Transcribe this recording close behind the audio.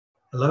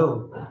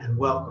Hello and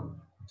welcome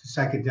to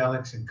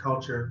Psychedelics and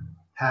Culture,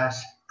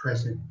 Past,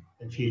 Present,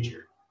 and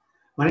Future.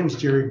 My name is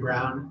Jerry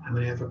Brown. I'm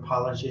an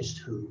anthropologist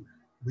who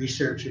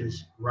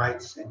researches,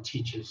 writes, and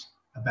teaches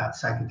about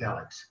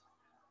psychedelics.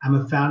 I'm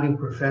a founding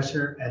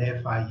professor at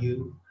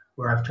FIU,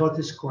 where I've taught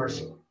this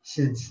course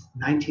since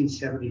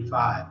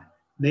 1975,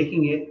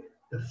 making it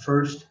the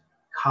first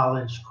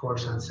college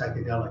course on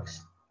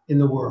psychedelics in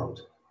the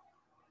world.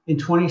 In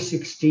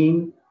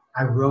 2016,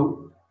 I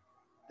wrote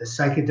The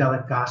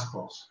Psychedelic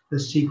Gospels, The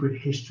Secret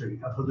History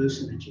of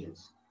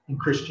Hallucinogens in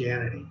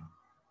Christianity,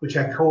 which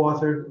I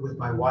co-authored with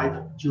my wife,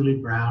 Julie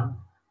Brown,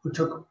 who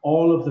took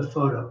all of the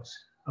photos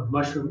of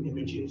mushroom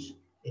images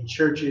in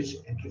churches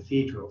and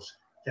cathedrals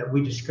that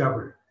we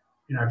discovered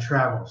in our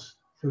travels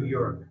through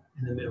Europe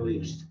and the Middle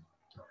East.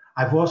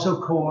 I've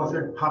also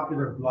co-authored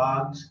popular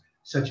blogs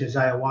such as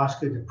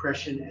Ayahuasca,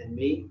 Depression, and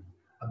Me,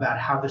 about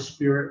how the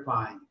spirit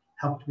vine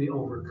helped me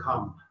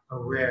overcome a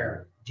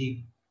rare,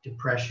 deep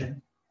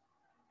depression,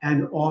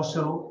 and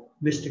also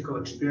Mystical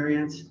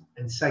Experience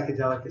and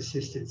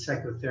Psychedelic-Assisted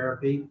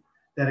Psychotherapy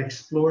that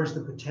explores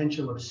the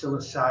potential of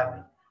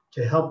psilocybin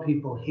to help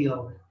people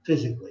heal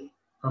physically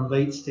from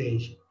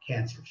late-stage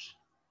cancers.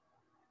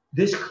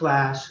 This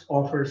class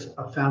offers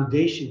a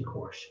foundation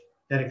course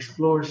that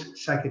explores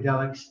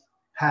psychedelics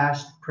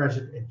past,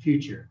 present, and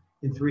future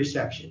in 3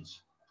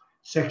 sections.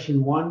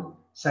 Section 1,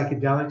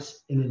 Psychedelics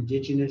in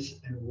Indigenous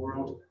and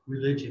World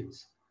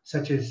Religions,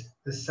 such as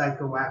the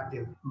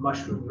psychoactive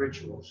mushroom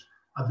rituals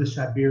of the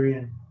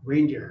Siberian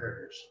reindeer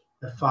herders,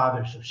 the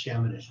fathers of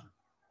shamanism.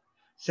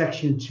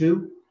 Section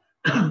 2,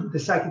 the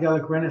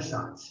psychedelic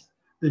renaissance,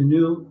 the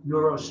new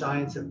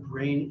neuroscience of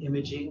brain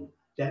imaging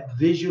that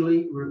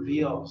visually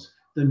reveals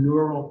the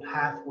neural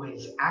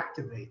pathways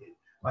activated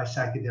by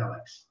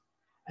psychedelics,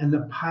 and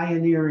the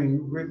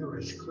pioneering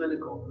rigorous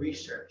clinical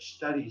research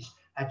studies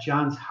at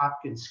Johns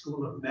Hopkins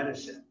School of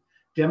Medicine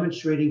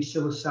demonstrating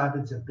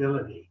psilocybin's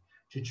ability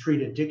to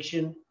treat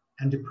addiction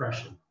and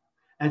depression.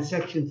 And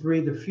Section 3,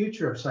 the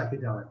future of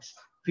psychedelics,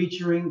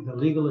 featuring the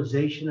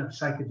legalization of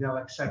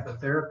psychedelic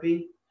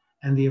psychotherapy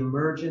and the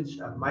emergence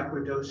of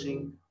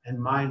microdosing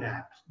and mind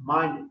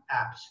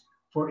apps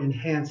for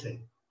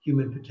enhancing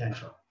human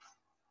potential.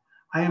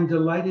 I am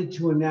delighted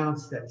to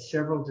announce that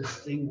several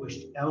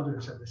distinguished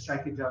elders of the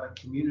psychedelic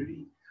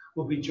community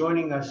will be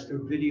joining us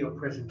through video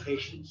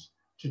presentations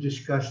to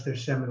discuss their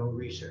seminal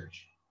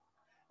research.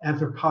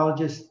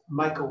 Anthropologist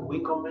Michael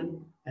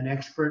Winkelman, an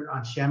expert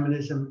on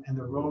shamanism and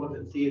the role of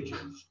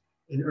entheogens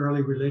in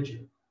early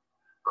religion.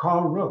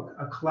 Carl Rook,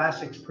 a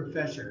classics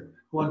professor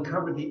who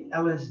uncovered the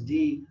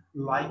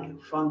LSD-like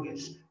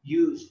fungus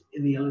used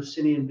in the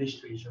Eleusinian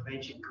mysteries of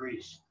ancient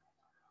Greece.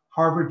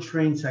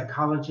 Harvard-trained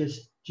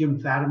psychologist Jim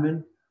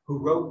Fadiman, who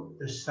wrote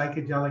the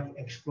Psychedelic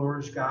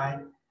Explorer's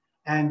Guide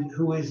and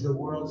who is the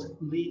world's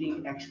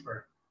leading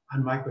expert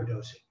on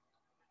microdosing.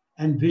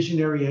 And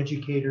visionary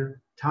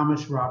educator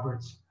Thomas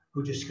Roberts,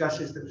 who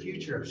discusses the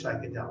future of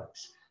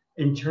psychedelics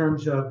in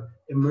terms of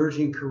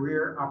emerging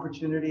career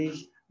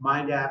opportunities,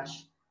 mind apps,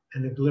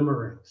 and the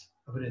glimmerings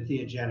of an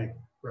entheogenic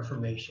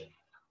reformation.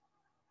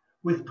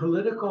 With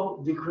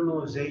political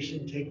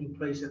decriminalization taking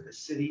place at the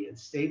city and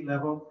state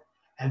level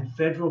and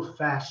federal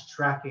fast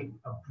tracking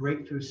of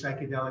breakthrough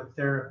psychedelic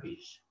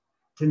therapies,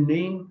 to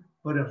name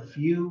but a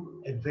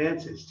few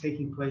advances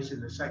taking place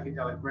in the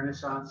psychedelic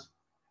renaissance,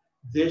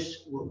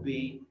 this will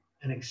be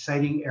an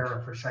exciting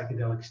era for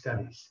psychedelic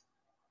studies.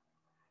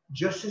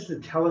 Just as the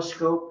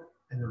telescope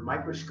and the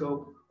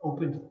microscope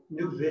opened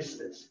new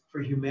vistas for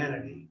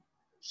humanity,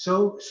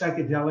 so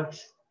psychedelics,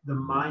 the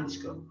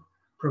mindscope,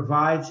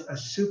 provides a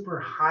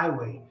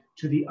superhighway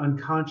to the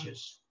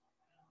unconscious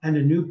and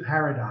a new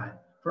paradigm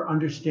for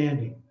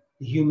understanding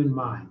the human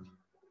mind.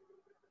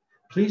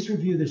 Please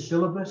review the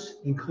syllabus,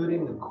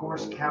 including the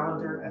course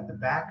calendar at the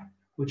back,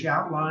 which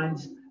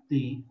outlines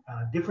the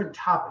different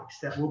topics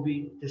that we'll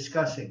be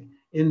discussing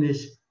in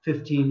this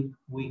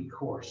 15-week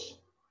course.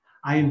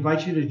 I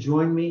invite you to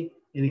join me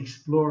in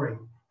exploring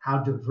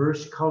how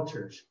diverse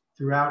cultures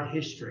throughout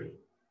history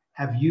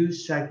have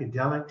used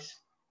psychedelics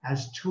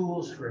as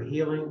tools for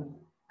healing,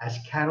 as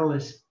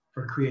catalysts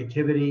for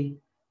creativity,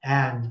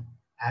 and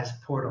as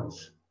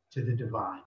portals to the divine.